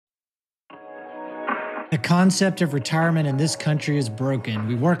The concept of retirement in this country is broken.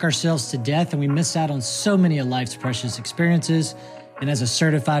 We work ourselves to death and we miss out on so many of life's precious experiences. And as a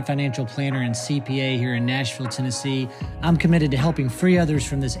certified financial planner and CPA here in Nashville, Tennessee, I'm committed to helping free others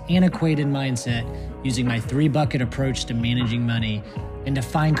from this antiquated mindset using my 3-bucket approach to managing money and to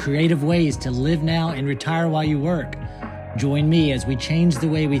find creative ways to live now and retire while you work. Join me as we change the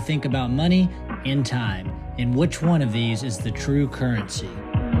way we think about money and time, and which one of these is the true currency.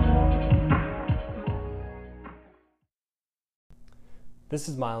 This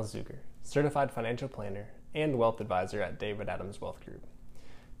is Miles Zuger, certified financial planner and wealth advisor at David Adams Wealth Group.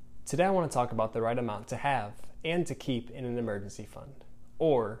 Today I want to talk about the right amount to have and to keep in an emergency fund,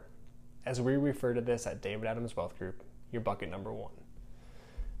 or as we refer to this at David Adams Wealth Group, your bucket number 1.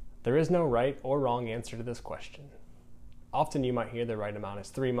 There is no right or wrong answer to this question. Often you might hear the right amount is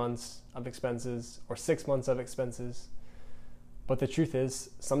 3 months of expenses or 6 months of expenses, but the truth is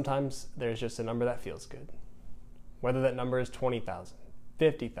sometimes there's just a number that feels good. Whether that number is $20,000,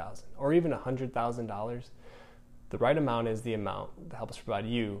 $50,000, or even $100,000, the right amount is the amount that helps provide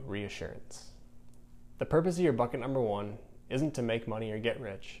you reassurance. The purpose of your bucket number 1 isn't to make money or get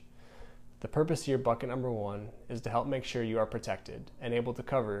rich. The purpose of your bucket number 1 is to help make sure you are protected and able to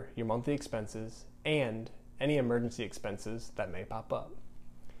cover your monthly expenses and any emergency expenses that may pop up.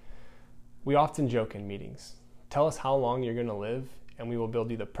 We often joke in meetings, tell us how long you're going to live and we will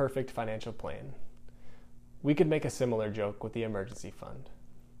build you the perfect financial plan. We could make a similar joke with the emergency fund.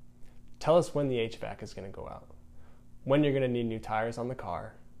 Tell us when the HVAC is going to go out, when you're going to need new tires on the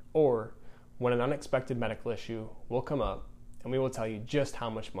car, or when an unexpected medical issue will come up and we will tell you just how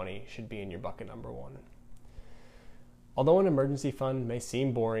much money should be in your bucket number 1. Although an emergency fund may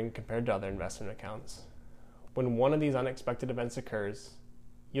seem boring compared to other investment accounts, when one of these unexpected events occurs,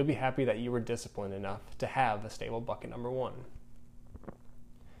 you'll be happy that you were disciplined enough to have a stable bucket number 1.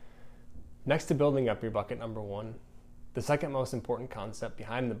 Next to building up your bucket number 1, the second most important concept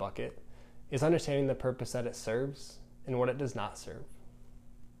behind the bucket is understanding the purpose that it serves and what it does not serve.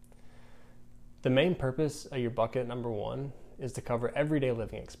 The main purpose of your bucket number 1 is to cover everyday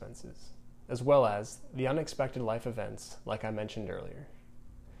living expenses, as well as the unexpected life events like I mentioned earlier.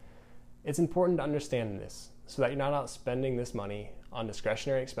 It's important to understand this so that you're not out spending this money on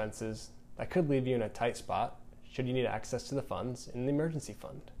discretionary expenses that could leave you in a tight spot should you need access to the funds in the emergency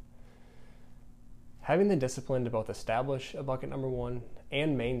fund. Having the discipline to both establish a bucket number 1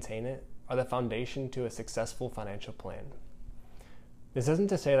 and maintain it are the foundation to a successful financial plan. This isn't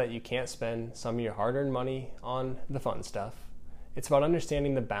to say that you can't spend some of your hard-earned money on the fun stuff. It's about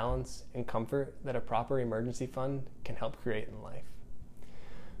understanding the balance and comfort that a proper emergency fund can help create in life.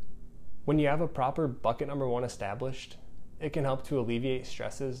 When you have a proper bucket number 1 established, it can help to alleviate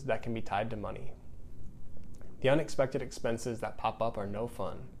stresses that can be tied to money. The unexpected expenses that pop up are no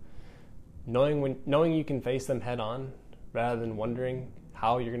fun. Knowing you can face them head on, rather than wondering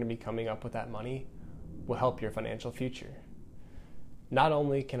how you're going to be coming up with that money, will help your financial future. Not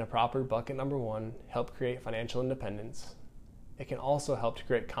only can a proper bucket number 1 help create financial independence, it can also help to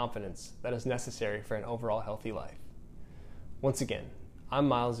create confidence that is necessary for an overall healthy life. Once again, I'm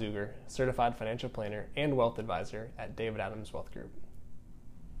Miles Zuger, certified financial planner and wealth advisor at David Adams Wealth Group.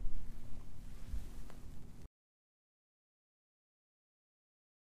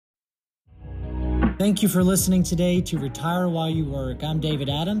 Thank you for listening today to Retire While You Work. I'm David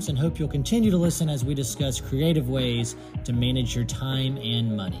Adams and hope you'll continue to listen as we discuss creative ways to manage your time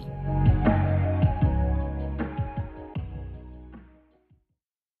and money.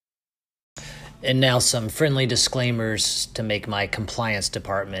 And now some friendly disclaimers to make my compliance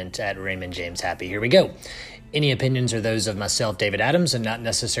department at Raymond James happy. Here we go. Any opinions are those of myself, David Adams, and not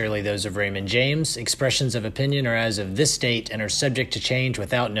necessarily those of Raymond James. Expressions of opinion are as of this date and are subject to change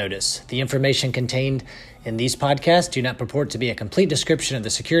without notice. The information contained in these podcasts do not purport to be a complete description of the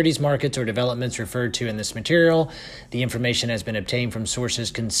securities markets or developments referred to in this material. The information has been obtained from sources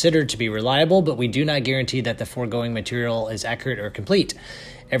considered to be reliable, but we do not guarantee that the foregoing material is accurate or complete.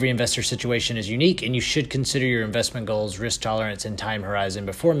 Every investor situation is unique, and you should consider your investment goals, risk tolerance, and time horizon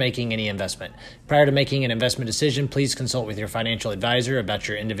before making any investment. Prior to making an investment decision, please consult with your financial advisor about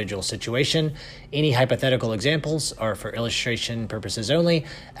your individual situation. Any hypothetical examples are for illustration purposes only.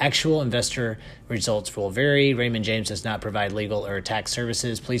 Actual investor results will vary. Raymond James does not provide legal or tax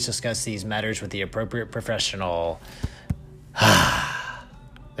services. Please discuss these matters with the appropriate professional.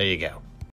 There you go.